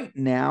 right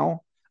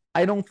now,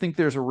 I don't think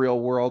there's a real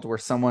world where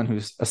someone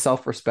who's a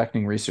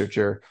self-respecting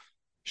researcher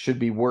should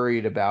be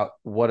worried about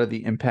what are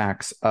the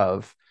impacts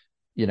of,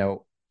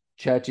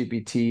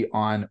 ChatGPT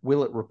on,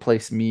 will it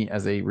replace me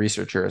as a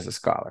researcher, as a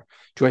scholar?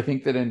 Do I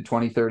think that in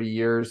 20, 30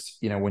 years,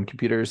 when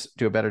computers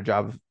do a better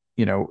job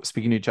of,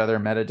 speaking to each other,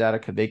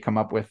 metadata, could they come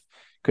up with,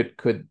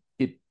 could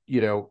it,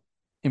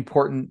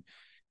 important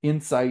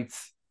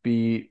insights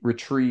be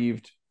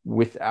retrieved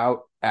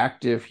without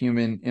active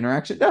human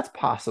interaction? That's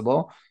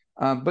possible.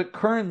 But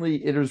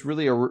currently it is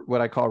really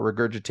what I call a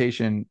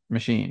regurgitation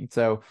machine.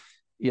 So,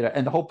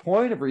 and the whole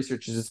point of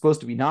research is it's supposed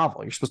to be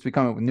novel. You're supposed to be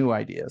coming up with new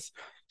ideas.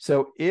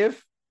 So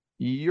if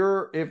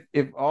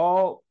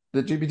all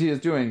that GPT is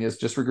doing is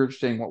just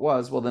regurgitating what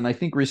was, well, then I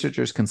think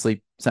researchers can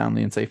sleep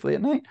soundly and safely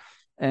at night.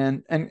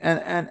 And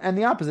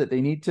the opposite,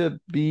 they need to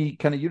be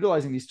kind of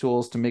utilizing these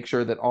tools to make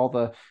sure that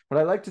what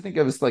I like to think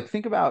of is like,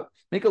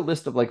 make a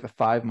list of like the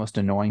 5 most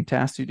annoying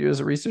tasks you do as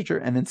a researcher,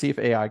 and then see if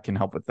AI can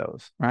help with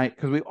those, right?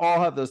 Because we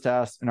all have those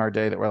tasks in our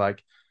day that we're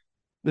like,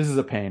 this is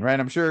a pain, right?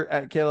 I'm sure,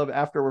 Caleb,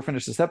 after we're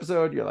finished this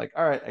episode, you're like,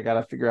 all right, I got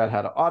to figure out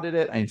how to audit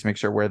it. I need to make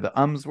sure where the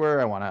ums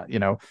were. I want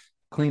to,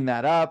 clean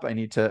that up. I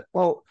need to,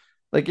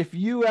 like if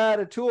you had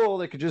a tool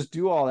that could just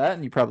do all that,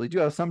 and you probably do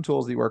have some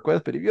tools that you work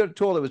with, but if you had a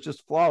tool that was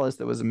just flawless,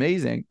 that was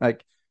amazing,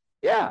 like,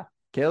 yeah,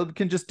 Caleb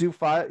can just do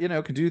 5,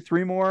 can do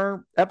 3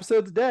 more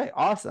episodes a day.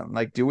 Awesome.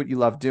 Like, do what you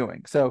love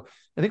doing. So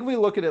I think if we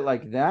look at it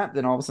like that,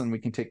 then all of a sudden we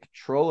can take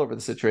control over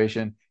the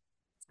situation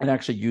and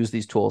actually use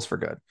these tools for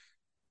good.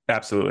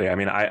 Absolutely. I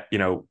mean,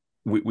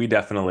 we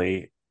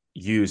definitely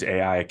use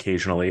AI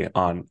occasionally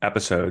on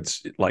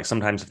episodes. Like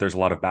sometimes if there's a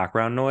lot of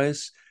background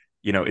noise,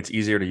 it's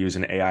easier to use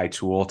an AI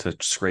tool to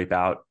scrape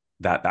out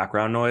that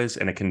background noise,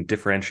 and it can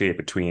differentiate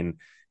between,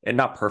 and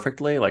not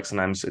perfectly, like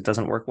sometimes it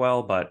doesn't work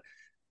well, but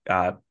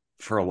uh,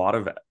 for a lot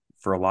of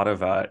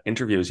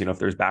interviews, if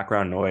there's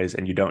background noise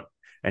and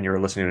you're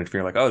listening and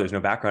you're like, oh, there's no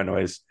background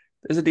noise,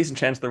 there's a decent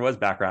chance there was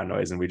background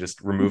noise and we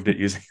just removed it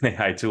using an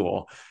AI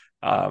tool.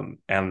 And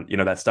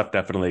that stuff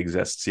definitely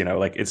exists.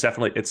 Like it's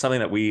something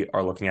that we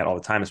are looking at all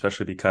the time,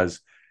 especially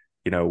because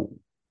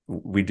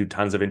we do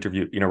tons of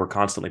interview. We're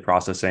constantly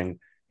processing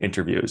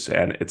interviews,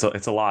 and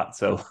it's a lot.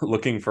 So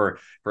looking for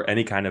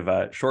any kind of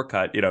a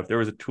shortcut, if there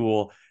was a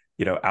tool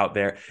out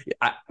there.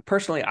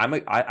 Personally,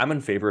 I'm in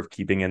favor of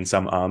keeping in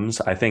some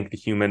ums. I think the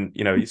human,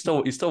 you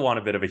still want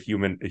a bit of a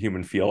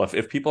human feel.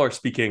 If people are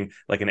speaking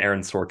like an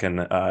Aaron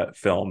Sorkin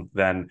film,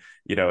 then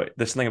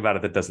there's something about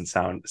it that doesn't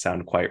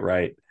sound quite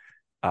right.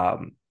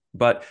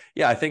 But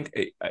yeah, I think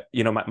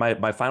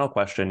my final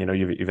question,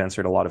 you've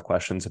answered a lot of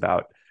questions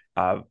about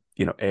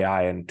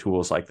AI and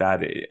tools like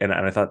that, and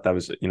I thought that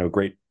was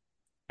great.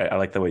 I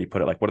like the way you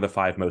put it. Like, what are the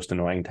 5 most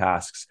annoying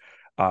tasks?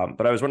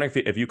 But I was wondering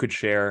if you could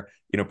share,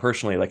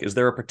 personally, like, is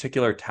there a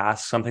particular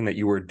task, something that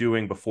you were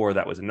doing before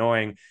that was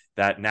annoying,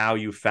 that now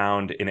you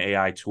found an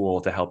AI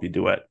tool to help you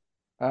do it?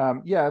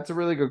 Yeah, it's a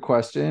really good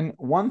question.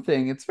 One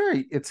thing,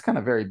 it's kind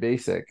of very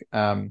basic,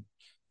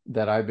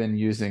 that I've been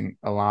using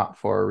a lot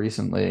for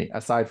recently,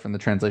 aside from the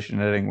translation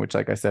editing, which,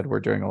 like I said,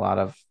 we're doing a lot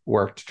of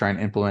work to try and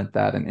implement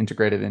that and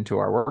integrate it into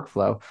our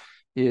workflow,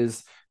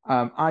 is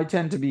I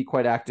tend to be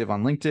quite active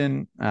on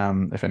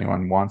LinkedIn. If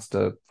anyone wants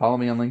to follow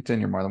me on LinkedIn,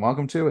 you're more than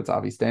welcome to. It's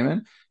Avi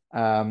Stamen.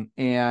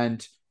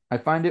 And I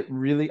find it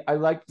I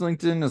like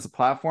LinkedIn as a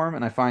platform,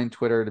 and I find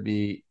Twitter to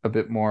be a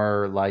bit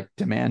more like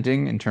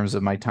demanding in terms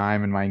of my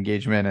time and my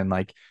engagement. And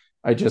like,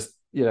 I just,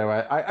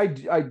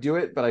 I do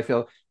it, but I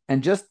feel,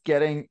 and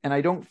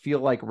I don't feel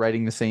like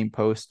writing the same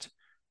post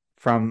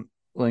from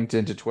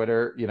LinkedIn to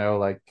Twitter,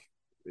 like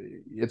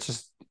it's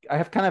just, I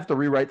have to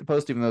rewrite the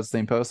post, even though it's the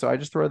same post. So I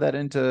just throw that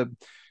into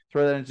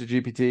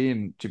GPT,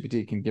 and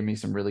GPT can give me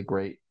some really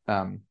great,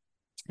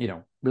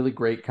 really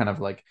great kind of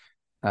like,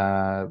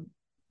 highlights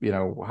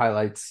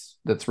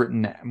that's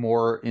written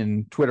more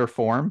in Twitter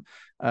form.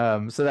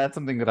 So that's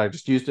something that I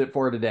just used it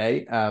for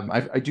today.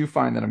 I do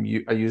find that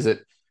I use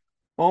it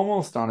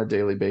almost on a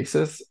daily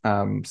basis.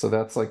 So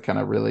that's like kind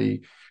of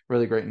really,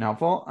 really great and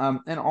helpful.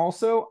 And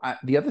also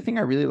the other thing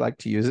I really like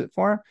to use it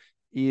for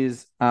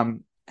is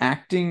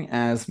acting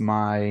as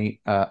my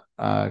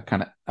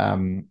kind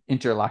of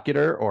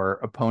interlocutor or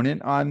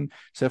opponent on.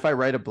 So if I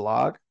write a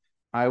blog,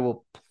 I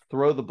will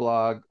throw the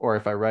blog, or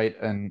if I write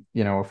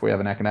if we have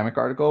an academic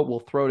article, we'll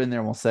throw it in there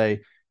and we'll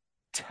say,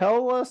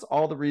 tell us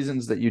all the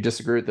reasons that you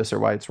disagree with this or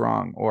why it's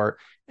wrong.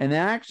 And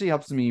that actually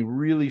helps me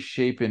really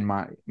shape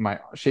my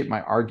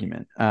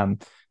argument,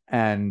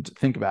 and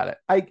think about it.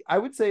 I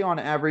would say on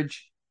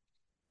average,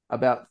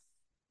 about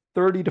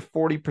 30 to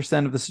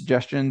 40% of the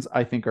suggestions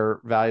I think are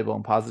valuable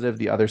and positive.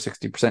 The other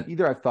 60%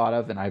 either I've thought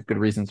of and I have good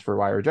reasons for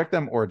why I reject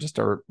them, or just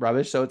are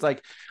rubbish. So it's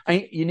like,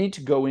 you need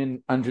to go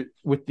in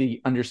with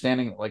the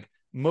understanding that like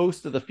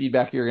most of the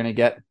feedback you're going to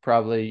get,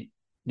 probably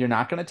you're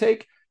not going to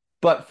take.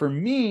 But for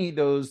me,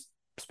 those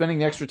spending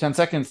the extra 10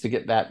 seconds to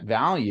get that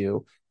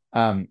value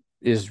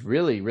is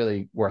really,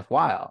 really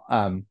worthwhile,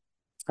 and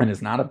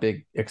is not a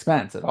big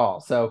expense at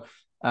all. So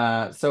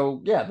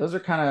yeah, those are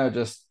kind of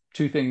just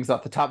 2 things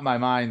off the top of my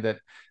mind that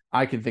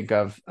I can think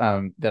of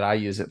that I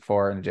use it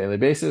for on a daily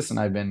basis. And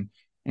I've been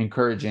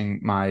encouraging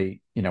my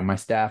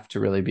staff to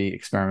really be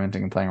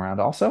experimenting and playing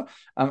around also.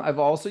 I've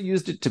also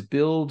used it to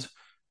build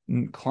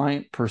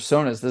client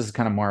personas. This is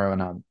kind of more on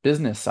a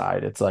business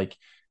side. It's like,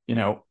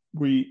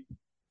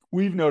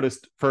 we've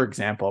noticed, for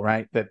example,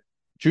 right, that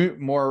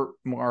more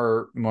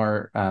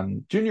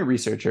junior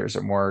researchers,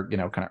 or more,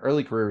 kind of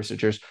early career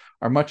researchers,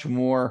 are much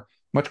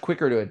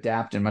quicker to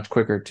adapt and much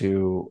quicker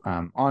to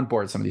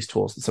onboard some of these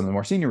tools than some of the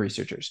more senior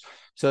researchers.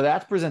 So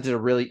that's presented a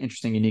really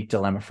interesting, unique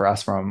dilemma for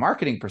us from a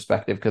marketing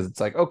perspective, because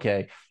it's like,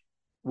 okay,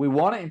 we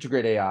want to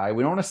integrate AI.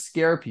 We don't want to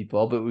scare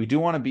people, but we do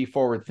want to be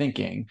forward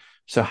thinking.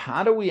 So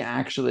how do we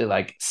actually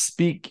like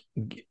speak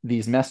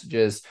these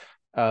messages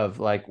of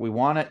like, we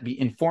want to be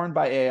informed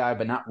by AI,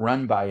 but not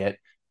run by it,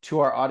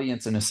 to our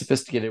audience in a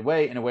sophisticated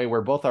way, in a way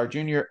where both our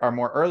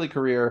more early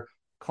career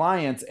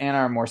clients and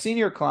our more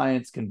senior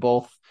clients can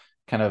both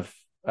kind of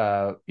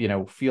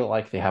feel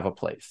like they have a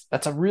place.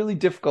 That's a really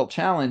difficult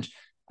challenge.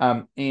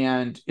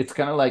 And it's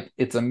kind of like,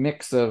 it's a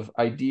mix of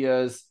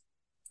ideas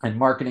and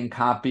marketing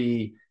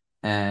copy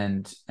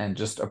and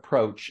just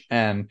approach,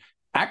 and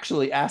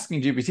actually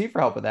asking GPT for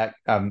help with that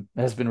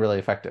has been really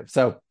effective.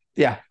 So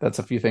yeah, that's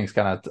a few things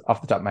kind of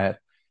off the top of my head.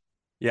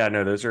 Yeah,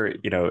 no, those are,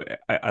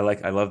 I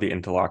love the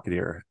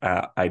interlocutor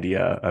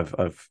idea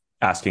of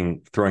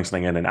throwing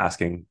something in and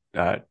asking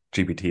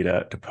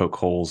GPT to poke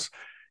holes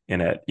in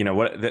it.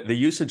 What the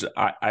usage,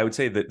 I would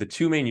say that the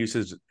 2 main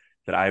uses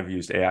that I've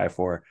used AI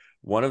for,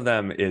 one of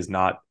them is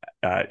not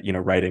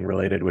writing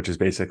related, which is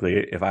basically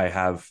if I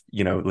have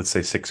let's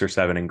say 6 or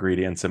 7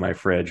 ingredients in my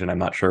fridge and I'm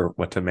not sure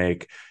what to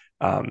make,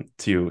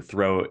 to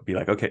be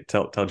like, okay,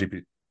 tell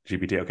GPT,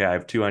 okay, I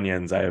have 2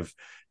 onions, I have,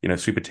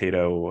 sweet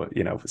potato,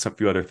 some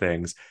few other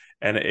ththings.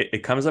 And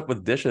it comes up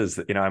with dishes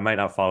that, I might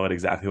not follow it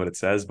exactly what it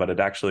says, but it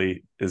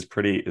actually is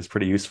pretty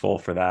useful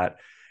for that.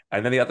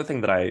 And then the other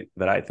thing that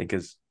I think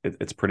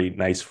it's pretty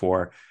nice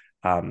for,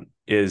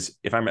 is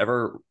if I'm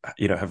ever,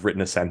 have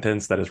written a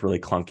sentence that is really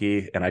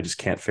clunky and I just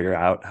can't figure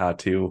out how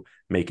to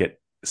make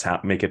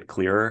it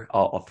clearer,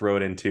 I'll throw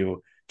it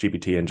into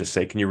GPT and just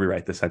say, can you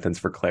rewrite the sentence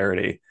for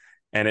clarity?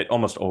 And it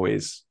almost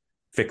always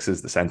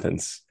fixes the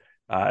sentence.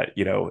 And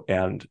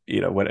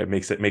when it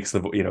makes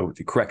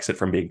the, corrects it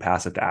from being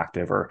passive to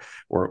active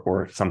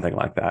or something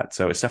like that.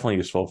 So it's definitely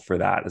useful for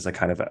that as a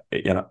kind of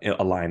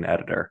a line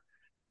editor.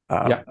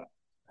 Yeah.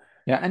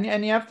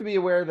 And you have to be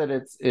aware that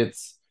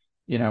it's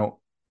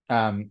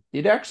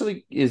it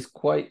actually is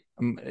quite,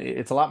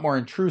 it's a lot more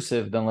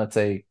intrusive than, let's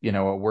say,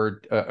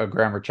 a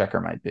grammar checker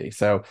might be.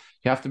 So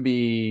you have to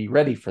be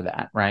ready for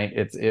that, right?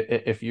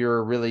 If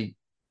you're really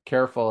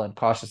careful and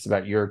cautious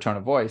about your tone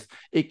of voice,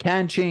 it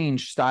can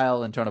change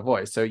style and tone of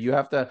voice. So you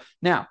have to,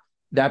 now,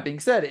 that being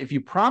said, if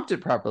you prompt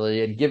it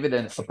properly and give it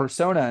a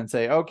persona and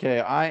say, okay,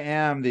 I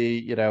am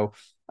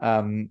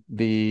I'm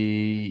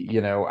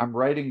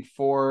writing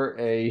for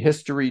a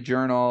history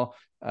journal,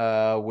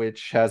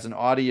 which has an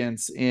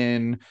audience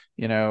in,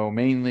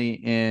 mainly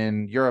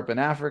in Europe and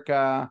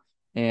Africa.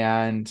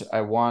 And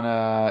I want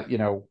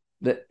to,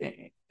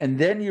 and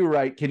then you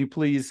write, can you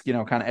please,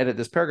 kind of edit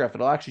this paragraph?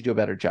 It'll actually do a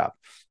better job,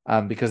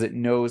 because it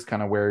knows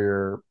kind of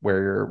where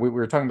you're, we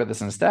were talking about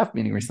this in a staff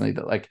meeting recently,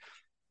 that like,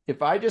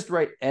 if I just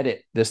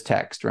edit this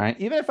text, right?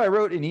 Even if I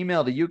wrote an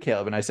email to you,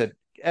 Caleb, and I said,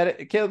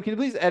 Caleb, can you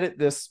please edit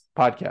this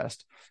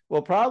podcast?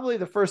 Well, probably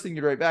the first thing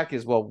you'd write back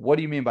is, well, what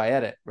do you mean by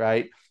edit,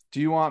 right?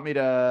 Do you want me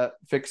to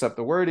fix up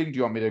the wording? Do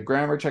you want me to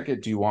grammar check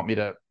it? Do you want me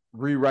to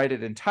rewrite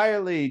it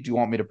entirely? Do you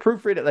want me to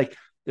proofread it? Like,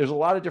 there's a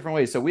lot of different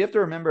ways. So we have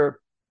to remember,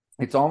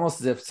 it's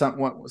almost as if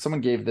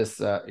someone gave this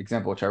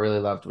example, which I really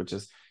loved, which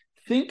is,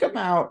 think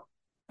about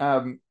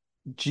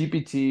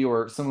GPT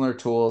or similar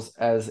tools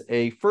as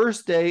a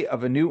first day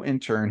of a new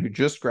intern who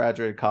just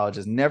graduated college,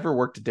 has never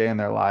worked a day in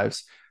their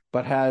lives,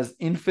 but has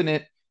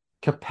infinite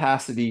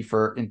capacity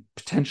for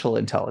potential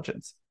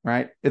intelligence,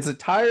 right? It's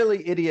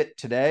entirely idiot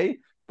today,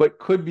 but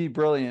could be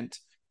brilliant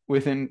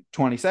within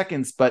 20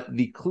 seconds. But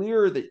the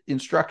clearer the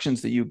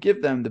instructions that you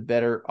give them, the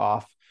better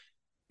off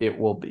it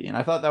will be. And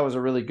I thought that was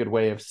a really good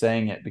way of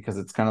saying it, because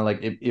it's kind of like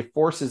it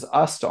forces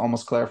us to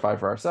almost clarify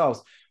for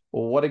ourselves,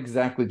 well, what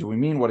exactly do we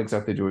mean? What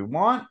exactly do we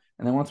want?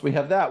 And then once we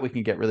have that, we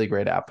can get really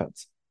great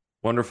outputs.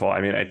 Wonderful.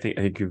 I mean, I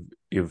think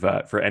you've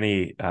for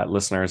any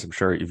listeners, I'm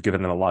sure you've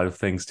given them a lot of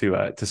things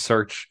to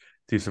search,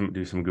 do some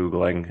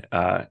Googling,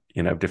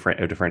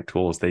 different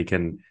tools they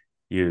can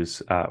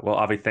use. Well,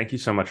 Avi, thank you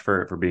so much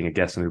for being a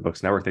guest on New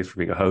Books Network. Thanks for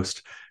being a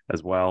host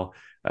as well,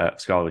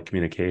 scholarly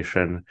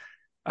communication.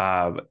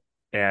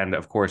 And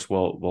of course,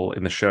 we'll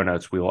in the show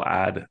notes, we will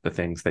add the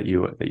things that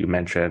you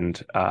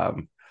mentioned.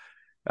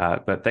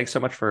 But thanks so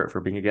much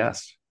for being a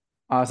guest.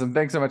 Awesome.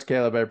 Thanks so much,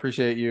 Caleb. I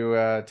appreciate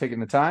you taking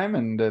the time,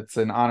 and it's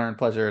an honor and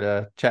pleasure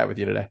to chat with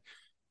you today.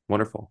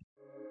 Wonderful.